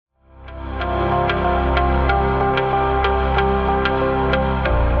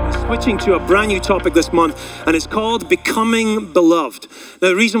switching to a brand new topic this month, and it's called Becoming Beloved. Now,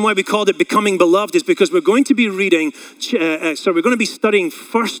 the reason why we called it Becoming Beloved is because we're going to be studying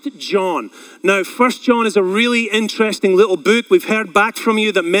 1 John. Now, 1 John is a really interesting little book. We've heard back from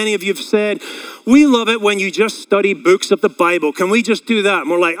you that many of you have said, we love it when you just study books of the Bible. Can we just do that? And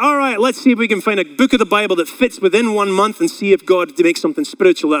we're like, all right, let's see if we can find a book of the Bible that fits within 1 month and see if God makes something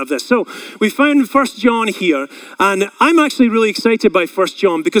spiritual out of this. So we found 1 John here, and I'm actually really excited by 1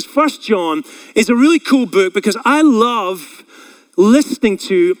 John because 1 John is a really cool book because I love listening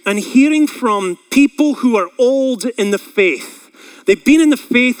to and hearing from people who are old in the faith. They've been in the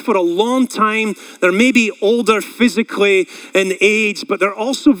faith for a long time. They're maybe older physically in age, but they're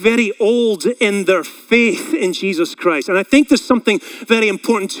also very old in their faith in Jesus Christ. And I think there's something very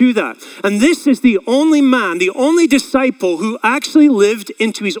important to that. And this is the only man, the only disciple who actually lived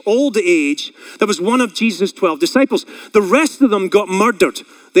into his old age that was one of Jesus' 12 disciples. The rest of them got murdered.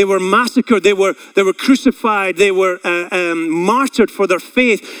 They were massacred. They were crucified. They were martyred for their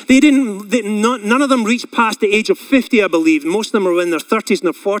faith. None of them reached past the age of 50, I believe. Most of them were in their 30s and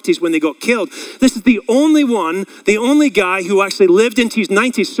their 40s when they got killed. This is the only one, the only guy who actually lived into his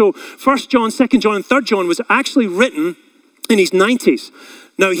 90s. So 1 John, 2 John, and 3 John was actually written in his 90s.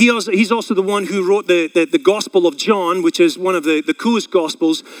 Now, he's also the one who wrote the Gospel of John, which is one of the coolest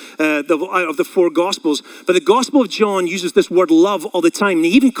Gospels out of the 4 Gospels. But the Gospel of John uses this word love all the time. And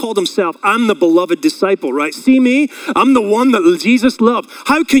he even called himself, I'm the beloved disciple, right? See me? I'm the one that Jesus loved.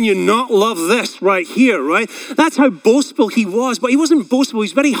 How can you not love this right here, right? That's how boastful he was. But he wasn't boastful. He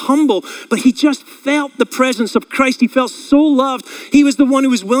was very humble. But he just felt the presence of Christ. He felt so loved. He was the one who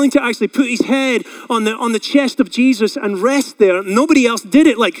was willing to actually put his head on the chest of Jesus and rest there. Nobody else did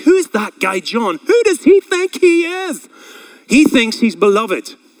it. Like, who's that guy, John? Who does he think he is? He thinks he's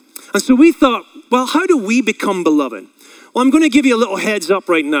beloved. And so we thought, well, how do we become beloved? Well, I'm going to give you a little heads up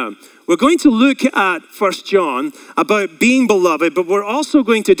right now. We're going to look at 1 John about being beloved, but we're also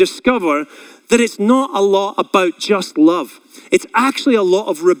going to discover that it's not a lot about just love. It's actually a lot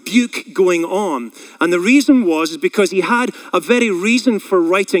of rebuke going on. And the reason is because he had a very reason for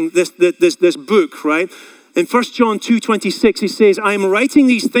writing this book, right? In 1 John 2:26, he says, I am writing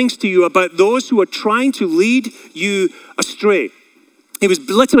these things to you about those who are trying to lead you astray. He was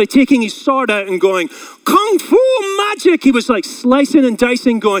literally taking his sword out and going, Kung Fu magic. He was like slicing and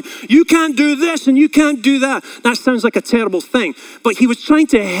dicing, going, you can't do this and you can't do that. That sounds like a terrible thing. But he was trying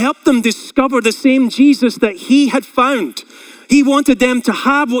to help them discover the same Jesus that he had found. He wanted them to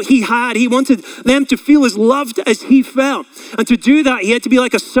have what he had. He wanted them to feel as loved as he felt. And to do that, he had to be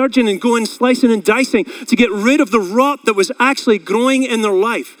like a surgeon and go in slicing and dicing to get rid of the rot that was actually growing in their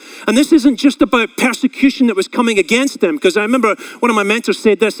life. And this isn't just about persecution that was coming against them. Because I remember one of my mentors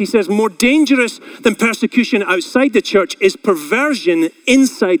said this. He says, more dangerous than persecution outside the church is perversion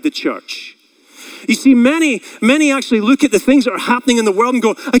inside the church. You see, many actually look at the things that are happening in the world and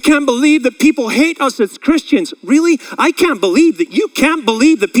go, I can't believe that people hate us as Christians. Really? I can't believe that you can't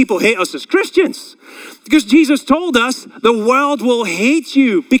believe that people hate us as Christians. Because Jesus told us the world will hate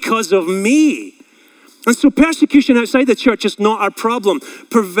you because of me. And so persecution outside the church is not our problem.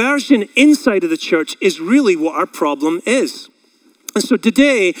 Perversion inside of the church is really what our problem is. And so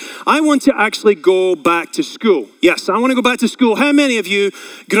today, I want to actually go back to school. Yes, I want to go back to school. How many of you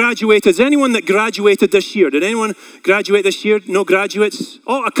graduated? Is anyone that graduated this year? Did anyone graduate this year? No graduates?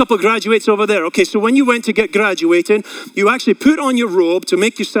 Oh, a couple of graduates over there. Okay, so when you went to get graduated, you actually put on your robe to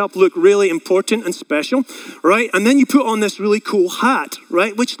make yourself look really important and special, right? And then you put on this really cool hat,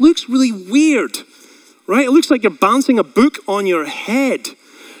 right? Which looks really weird, right? It looks like you're balancing a book on your head.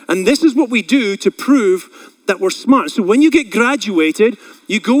 And this is what we do to prove that we're smart. So when you get graduated,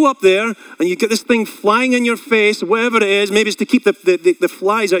 you go up there and you get this thing flying in your face, whatever it is. Maybe it's to keep the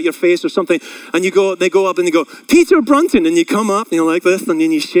flies out your face or something. And they go up and they go, Peter Brunton. And you come up and you're like this and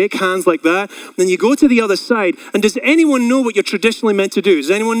then you shake hands like that. And then you go to the other side. And does anyone know what you're traditionally meant to do?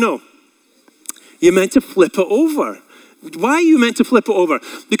 Does anyone know? You're meant to flip it over. Why are you meant to flip it over?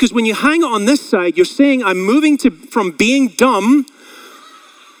 Because when you hang it on this side, you're saying, I'm moving from being dumb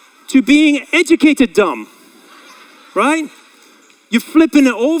to being educated dumb. Right? You're flipping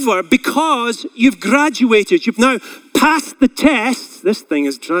it over because you've graduated. You've now passed the test. This thing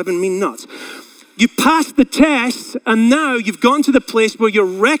is driving me nuts. You passed the test and now you've gotten to the place where you're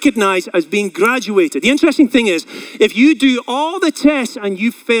recognized as being graduated. The interesting thing is, if you do all the tests and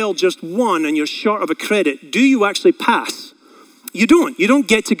you fail just one and you're short of a credit, do you actually pass? You don't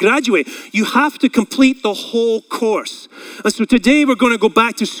get to graduate. You have to complete the whole course. And so today we're going to go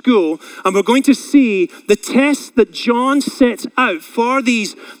back to school and we're going to see the tests that John sets out for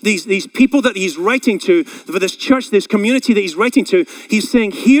these people that he's writing to, for this church, this community that he's writing to. He's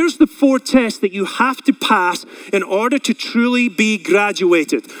saying, here's the 4 tests that you have to pass in order to truly be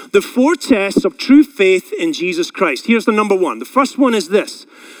graduated. The 4 tests of true faith in Jesus Christ. Here's the number 1. The first one is this.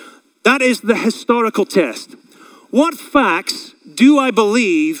 That is the historical test. What facts do I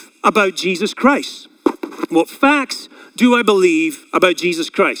believe about Jesus Christ? What facts do I believe about Jesus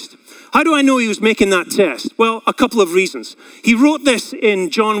Christ? How do I know he was making that test? Well, a couple of reasons. He wrote this in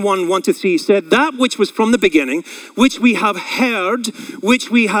John 1:1-3. He said, that which was from the beginning, which we have heard, which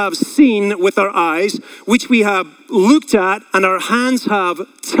we have seen with our eyes, which we have looked at and our hands have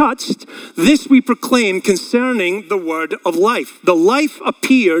touched, this we proclaim concerning the word of life. The life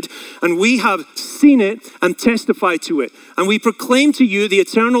appeared and we have seen it and testified to it. And we proclaim to you the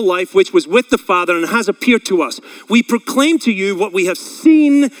eternal life which was with the Father and has appeared to us. We proclaim to you what we have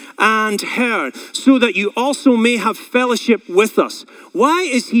seen and heard, so that you also may have fellowship with us. Why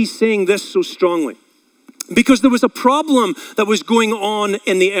is he saying this so strongly? Because there was a problem that was going on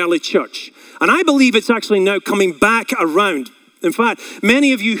in the early church. And I believe it's actually now coming back around. In fact,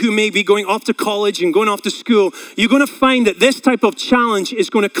 many of you who may be going off to college and going off to school, you're going to find that this type of challenge is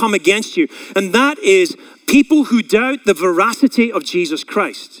going to come against you. And that is people who doubt the veracity of Jesus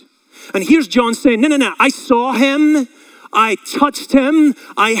Christ. And here's John saying, no, I saw him. I touched him.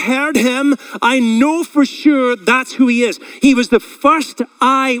 I heard him. I know for sure that's who he is. He was the first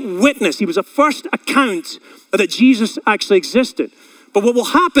eyewitness. He was the first account that Jesus actually existed. But what will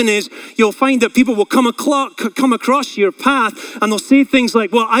happen is you'll find that people will come across your path and they'll say things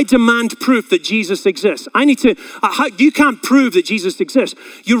like, well, I demand proof that Jesus exists. You can't prove that Jesus exists.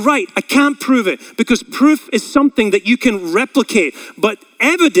 You're right, I can't prove it because proof is something that you can replicate. But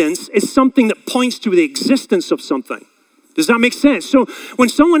evidence is something that points to the existence of something. Does that make sense? So when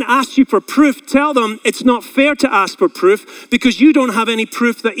someone asks you for proof, tell them it's not fair to ask for proof because you don't have any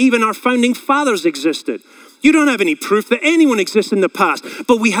proof that even our founding fathers existed. You don't have any proof that anyone existed in the past,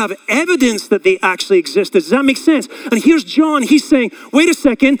 but we have evidence that they actually existed. Does that make sense? And here's John, he's saying, wait a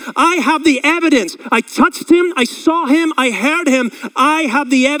second, I have the evidence. I touched him, I saw him, I heard him, I have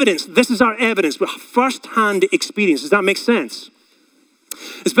the evidence. This is our evidence, first-hand experience. Does that make sense?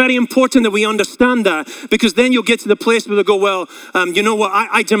 It's very important that we understand that because then you'll get to the place where they go, well, you know what,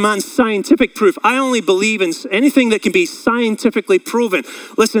 I demand scientific proof. I only believe in anything that can be scientifically proven.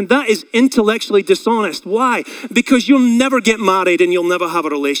 Listen, that is intellectually dishonest. Why? Because you'll never get married and you'll never have a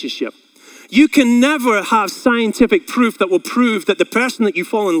relationship. You can never have scientific proof that will prove that the person that you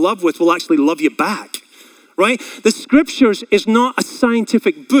fall in love with will actually love you back. Right? The scriptures is not a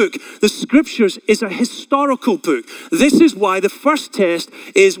scientific book. The scriptures is a historical book. This is why the first test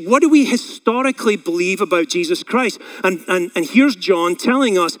is, what do we historically believe about Jesus Christ? And here's John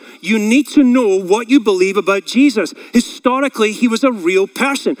telling us, you need to know what you believe about Jesus. Historically, he was a real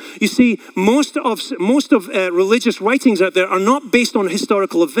person. You see, most of religious writings out there are not based on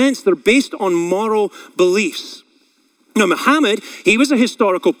historical events. They're based on moral beliefs. Now, Muhammad, he was a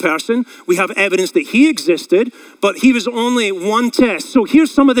historical person. We have evidence that he existed, but he was only one test. So here's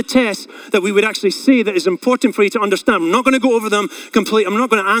some of the tests that we would actually say that is important for you to understand. I'm not going to go over them completely. I'm not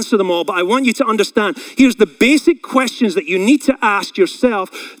going to answer them all, but I want you to understand. Here's the basic questions that you need to ask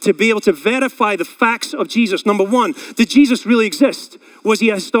yourself to be able to verify the facts of Jesus. Number 1, did Jesus really exist? Was he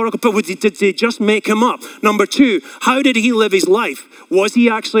a historical person? Did they just make him up? Number 2, how did he live his life? Was he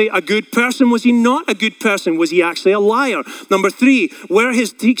actually a good person? Was he not a good person? Was he actually a liar? Number 3, were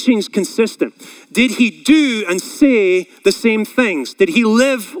his teachings consistent? Did he do and say the same things? Did he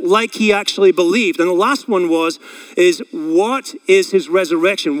live like he actually believed? And the last one is what is his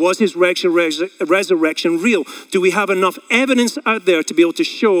resurrection? Was his resurrection real? Do we have enough evidence out there to be able to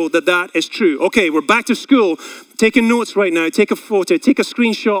show that that is true? Okay, we're back to school. Taking notes right now, take a photo, take a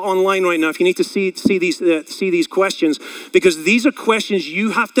screenshot online right now if you need to see these questions, because these are questions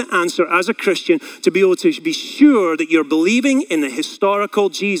you have to answer as a Christian to be able to be sure that you're believing in the historical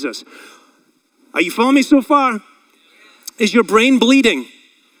Jesus. Are you following me so far? Is your brain bleeding?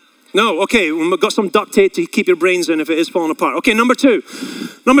 No, okay, we've got some duct tape to keep your brains in if it is falling apart. Okay, number 2,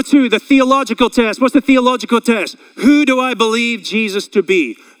 the theological test. What's the theological test? Who do I believe Jesus to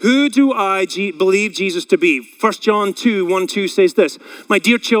be? Who do I believe Jesus to be? 1 John 2, 1, 2 says this, my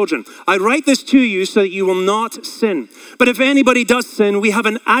dear children, I write this to you so that you will not sin. But if anybody does sin, we have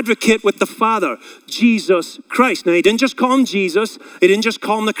an advocate with the Father, Jesus Christ. Now, he didn't just call him Jesus. He didn't just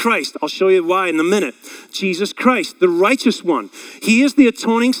call him the Christ. I'll show you why in a minute. Jesus Christ, the righteous one. He is the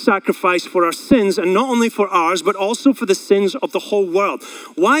atoning sacrifice for our sins, and not only for ours, but also for the sins of the whole world.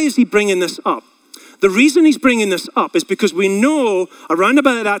 Why is he bringing this up? The reason he's bringing this up is because we know around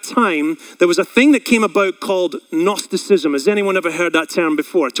about that time, there was a thing that came about called Gnosticism. Has anyone ever heard that term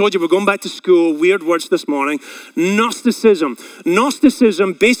before? I told you we're going back to school, weird words this morning. Gnosticism.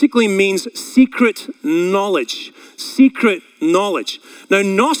 Gnosticism basically means secret knowledge. Secret knowledge. Now,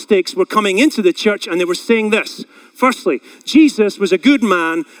 Gnostics were coming into the church and they were saying this. Firstly, Jesus was a good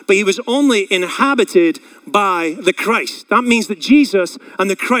man, but he was only inhabited by the Christ. That means that Jesus and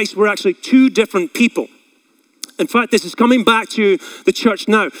the Christ were actually two different people. In fact, this is coming back to the church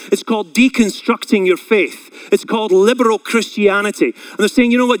now. It's called deconstructing your faith. It's called liberal Christianity. And they're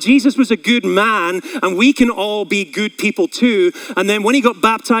saying, you know what, Jesus was a good man and we can all be good people too. And then when he got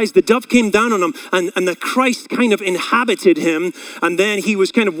baptized, the dove came down on him and the Christ kind of inhabited him. And then he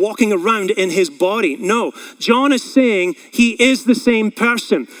was kind of walking around in his body. No, John is saying he is the same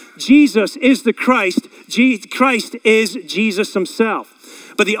person. Jesus is the Christ. Christ is Jesus himself.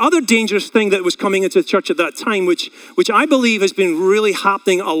 But the other dangerous thing that was coming into the church at that time, which I believe has been really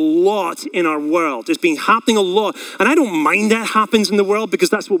happening a lot in our world. It's been happening a lot. And I don't mind that happens in the world because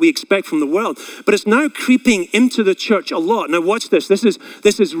that's what we expect from the world. But it's now creeping into the church a lot. Now watch this. This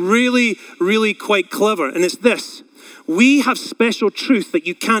is really, really quite clever. And it's this. We have special truth that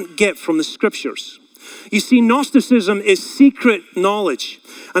you can't get from the scriptures. You see, Gnosticism is secret knowledge.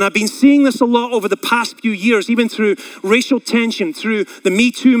 And I've been seeing this a lot over the past few years, even through racial tension, through the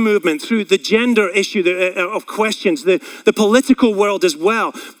Me Too movement, through the gender issue of questions, the political world as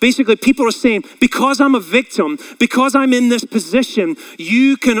well. Basically, people are saying, because I'm a victim, because I'm in this position,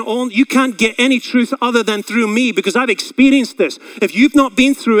 you can't get any truth other than through me because I've experienced this. If you've not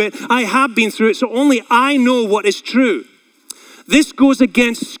been through it, I have been through it, so only I know what is true. This goes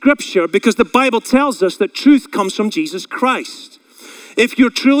against Scripture because the Bible tells us that truth comes from Jesus Christ. If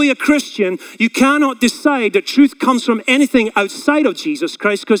you're truly a Christian, you cannot decide that truth comes from anything outside of Jesus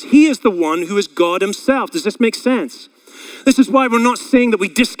Christ because he is the one who is God himself. Does this make sense? This is why we're not saying that we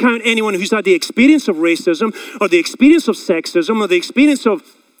discount anyone who's had the experience of racism or the experience of sexism or the experience of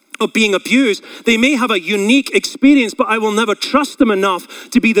being abused. They may have a unique experience, but I will never trust them enough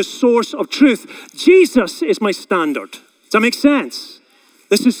to be the source of truth. Jesus is my standard. Does that make sense?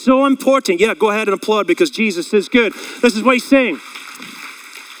 This is so important. Yeah, go ahead and applaud because Jesus is good. This is what he's saying.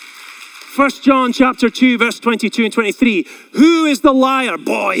 1 John chapter 2, verse 22 and 23. Who is the liar?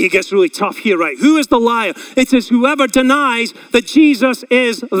 Boy, he gets really tough here, right? Who is the liar? It says, whoever denies that Jesus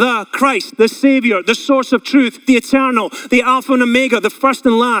is the Christ, the Savior, the source of truth, the eternal, the Alpha and Omega, the first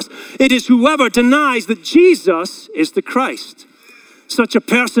and last. It is whoever denies that Jesus is the Christ. Such a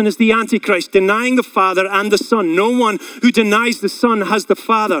person is the Antichrist, denying the Father and the Son. No one who denies the Son has the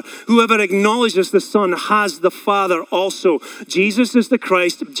Father. Whoever acknowledges the Son has the Father also. Jesus is the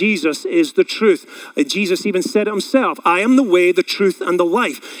Christ. Jesus is the truth. Jesus even said it himself, I am the way, the truth, and the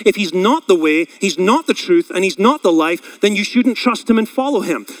life. If he's not the way, he's not the truth, and he's not the life, then you shouldn't trust him and follow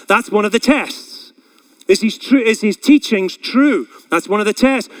him. That's one of the tests. Is his teachings true? That's one of the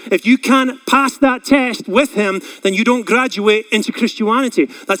tests. If you can't pass that test with him, then you don't graduate into Christianity.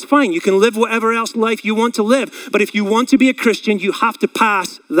 That's fine. You can live whatever else life you want to live. But if you want to be a Christian, you have to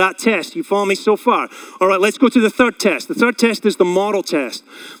pass that test. You follow me so far? All right, let's go to the third test. The third test is the moral test.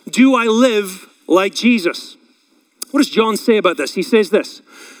 Do I live like Jesus? What does John say about this? He says this,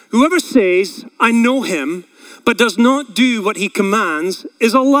 whoever says, I know him, but does not do what he commands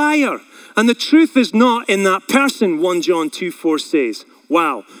is a liar. And the truth is not in that person, 1 John 2:4 says.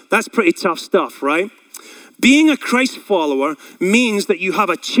 Wow, that's pretty tough stuff, right? Being a Christ follower means that you have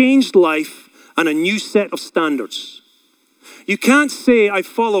a changed life and a new set of standards. You can't say, I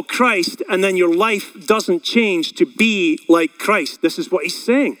follow Christ, and then your life doesn't change to be like Christ. This is what he's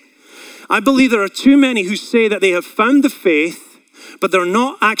saying. I believe there are too many who say that they have found the faith, but they're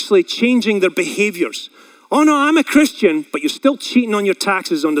not actually changing their behaviors. Oh no, I'm a Christian, but you're still cheating on your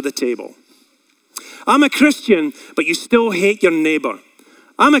taxes under the table. I'm a Christian, but you still hate your neighbor.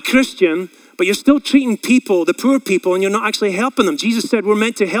 I'm a Christian, but you're still treating people, the poor people, and you're not actually helping them. Jesus said we're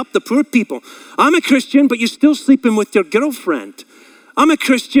meant to help the poor people. I'm a Christian, but you're still sleeping with your girlfriend. I'm a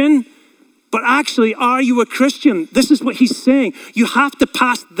Christian, but actually, are you a Christian? This is what he's saying. You have to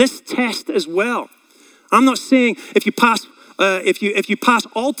pass this test as well. I'm not saying if you pass if you pass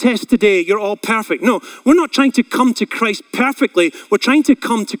all tests today, you're all perfect. No, we're not trying to come to Christ perfectly. We're trying to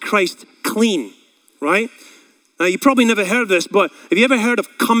come to Christ clean, right? Now, you probably never heard this, but have you ever heard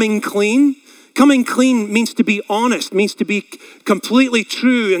of coming clean? Coming clean means to be honest, means to be completely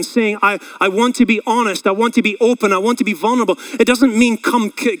true and saying, I want to be honest, I want to be open, I want to be vulnerable. It doesn't mean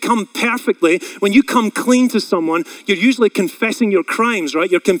come perfectly. When you come clean to someone, you're usually confessing your crimes,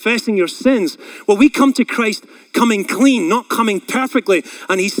 right? You're confessing your sins. Well, we come to Christ coming clean, not coming perfectly.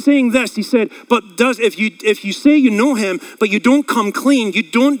 And he's saying this, he said, but if you say you know him, but you don't come clean, you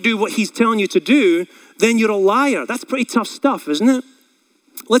don't do what he's telling you to do, then you're a liar. That's pretty tough stuff, isn't it?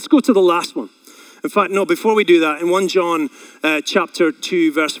 Let's go to the last one. In fact, no, before we do that, in 1 John chapter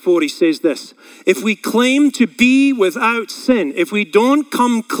 2, verse 4, he says this: if we claim to be without sin, if we don't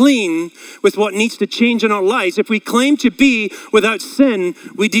come clean with what needs to change in our lives, if we claim to be without sin,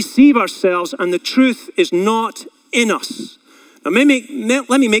 we deceive ourselves and the truth is not in us. Now, let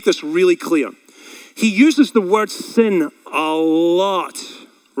me make this really clear. He uses the word sin a lot,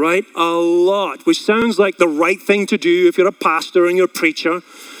 right? A lot, which sounds like the right thing to do if you're a pastor and you're a preacher.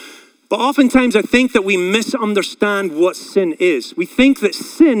 But oftentimes I think that we misunderstand what sin is. We think that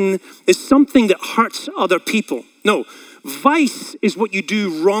sin is something that hurts other people. No, vice is what you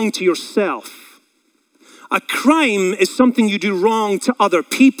do wrong to yourself. A crime is something you do wrong to other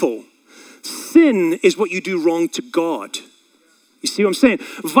people. Sin is what you do wrong to God. You see what I'm saying?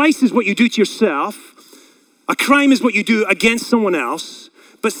 Vice is what you do to yourself. A crime is what you do against someone else.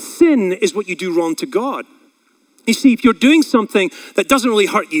 But sin is what you do wrong to God. You see, if you're doing something that doesn't really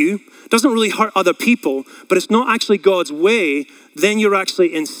hurt you, doesn't really hurt other people, but it's not actually God's way, then you're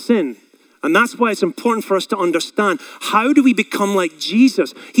actually in sin. And that's why it's important for us to understand, how do we become like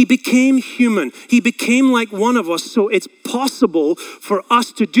Jesus? He became human. He became like one of us, so it's possible for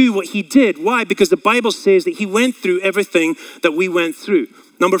us to do what he did. Why? Because the Bible says that he went through everything that we went through.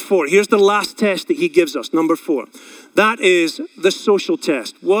 Number 4, here's the last test that he gives us. Number 4, that is the social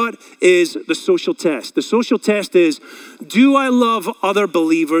test. What is the social test? The social test is, do I love other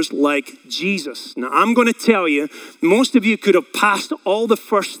believers like Jesus? Now, I'm going to tell you, most of you could have passed all the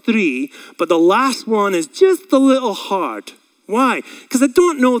first 3, but the last one is just a little hard. Why? Because I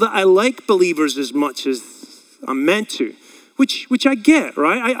don't know that I like believers as much as I'm meant to. Which I get,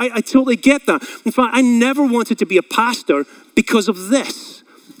 right? I totally get that. In fact, I never wanted to be a pastor because of this.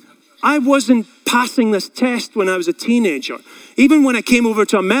 I wasn't passing this test when I was a teenager. Even when I came over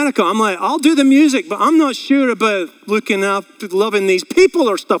to America, I'm like, I'll do the music, but I'm not sure about looking up, loving these people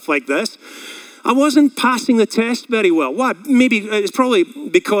or stuff like this. I wasn't passing the test very well. Why? Maybe it's probably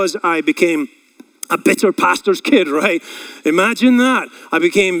because I became a bitter pastor's kid, right? Imagine that. I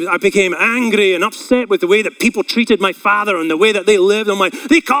became angry and upset with the way that people treated my father and the way that they lived. I'm like,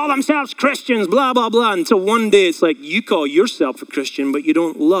 they call themselves Christians, blah, blah, blah. Until one day it's like, you call yourself a Christian, but you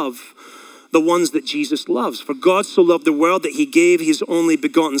don't love the ones that Jesus loves. For God so loved the world that he gave his only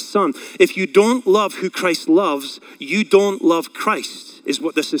begotten son. If you don't love who Christ loves, you don't love Christ, is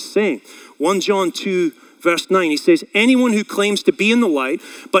what this is saying. 1 John 2, verse 9, he says, anyone who claims to be in the light,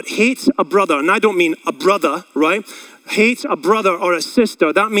 but hates a brother, and I don't mean a brother, right? Hates a brother or a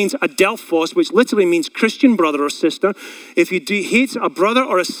sister, that means adelphos, which literally means Christian brother or sister. If you hates a brother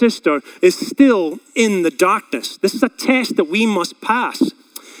or a sister, is still in the darkness. This is a test that we must pass.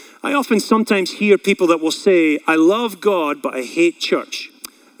 I often sometimes hear people that will say, I love God, but I hate church.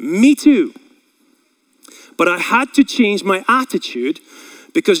 Me too. But I had to change my attitude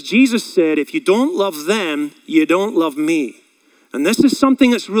because Jesus said, if you don't love them, you don't love me. And this is something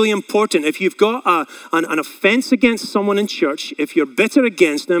that's really important. If you've got an offense against someone in church, if you're bitter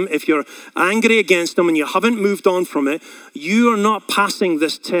against them, if you're angry against them and you haven't moved on from it, you are not passing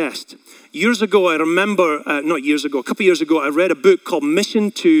this test. Years ago, I remember, a couple years ago, I read a book called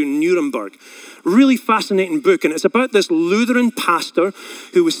Mission to Nuremberg. Really fascinating book, and it's about this Lutheran pastor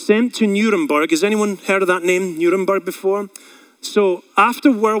who was sent to Nuremberg. Has anyone heard of that name, Nuremberg, before? So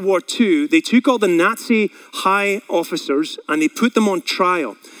after World War II, they took all the Nazi high officers and they put them on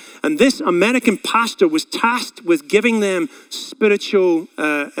trial. And this American pastor was tasked with giving them spiritual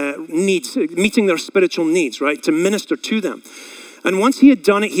needs, meeting their spiritual needs, right, to minister to them. And once he had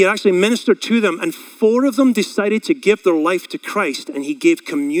done it, he actually ministered to them, and 4 of them decided to give their life to Christ, and he gave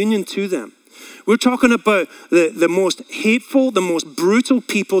communion to them. We're talking about the most hateful, the most brutal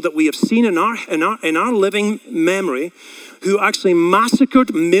people that we have seen in our living memory, who actually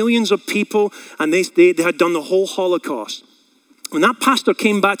massacred millions of people, and they had done the whole Holocaust. When that pastor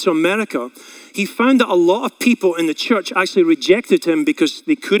came back to America, he found that a lot of people in the church actually rejected him because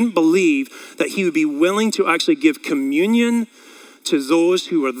they couldn't believe that he would be willing to actually give communion to those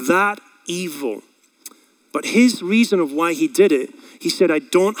who were that evil. But his reason of why he did it, he said, I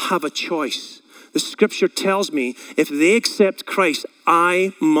don't have a choice. The scripture tells me if they accept Christ,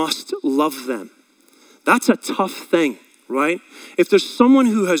 I must love them. That's a tough thing, right? If there's someone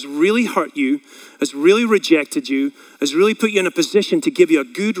who has really hurt you, has really rejected you, has really put you in a position to give you a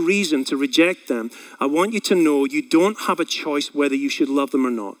good reason to reject them, I want you to know you don't have a choice whether you should love them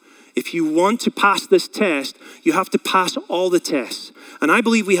or not. If you want to pass this test, you have to pass all the tests. And I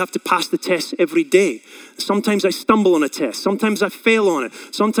believe we have to pass the tests every day. Sometimes I stumble on a test. Sometimes I fail on it.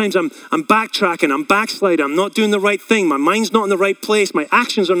 Sometimes I'm backtracking, I'm backsliding, I'm not doing the right thing. My mind's not in the right place. My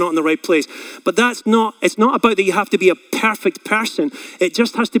actions are not in the right place. But it's not about that you have to be a perfect person. It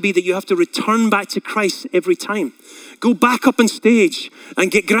just has to be that you have to return back to Christ every time. Go back up on stage and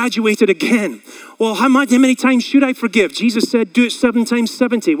get graduated again. Well, how many times should I forgive? Jesus said, do it 7 times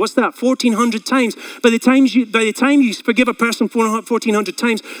 70. What's that? 1,400 times. By the time you forgive a person 1,400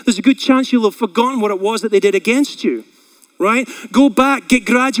 times, there's a good chance you'll have forgotten what it was that they did against you, right? Go back, get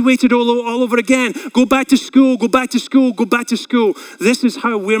graduated all over again. Go back to school, go back to school, go back to school. This is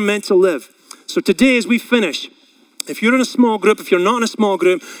how we're meant to live. So today as we finish, if you're in a small group, if you're not in a small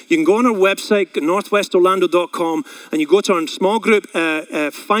group, you can go on our website, northwestorlando.com, and you go to our small group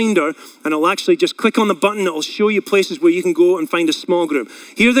finder, and it'll actually just click on the button. It'll show you places where you can go and find a small group.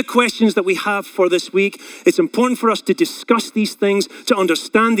 Here are the questions that we have for this week. It's important for us to discuss these things, to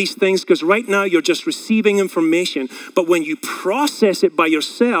understand these things, because right now you're just receiving information. But when you process it by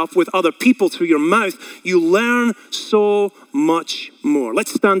yourself with other people through your mouth, you learn so much more.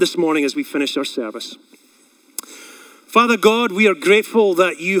 Let's stand this morning as we finish our service. Father God, we are grateful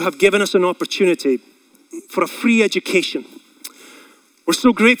that you have given us an opportunity for a free education. We're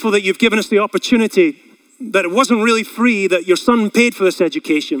so grateful that you've given us the opportunity that it wasn't really free, that your son paid for this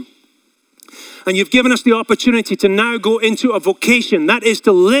education. And you've given us the opportunity to now go into a vocation, that is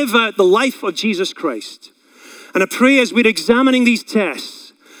to live out the life of Jesus Christ. And I pray as we're examining these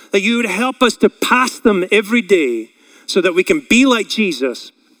tests, that you would help us to pass them every day so that we can be like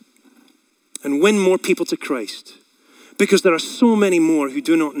Jesus and win more people to Christ. Because there are so many more who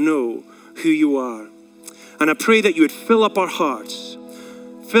do not know who you are. And I pray that you would fill up our hearts,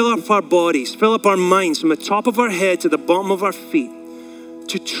 fill up our bodies, fill up our minds from the top of our head to the bottom of our feet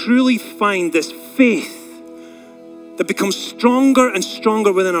to truly find this faith that becomes stronger and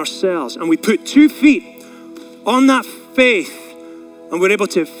stronger within ourselves. And we put 2 feet on that faith and we're able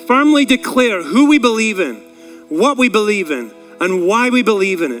to firmly declare who we believe in, what we believe in, and why we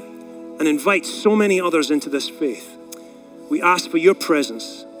believe in it, and invite so many others into this faith. We ask for your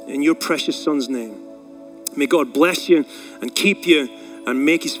presence in your precious son's name. May God bless you and keep you and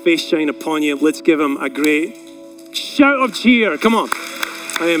make his face shine upon you. Let's give him a great shout of cheer. Come on.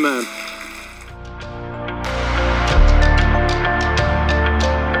 Amen.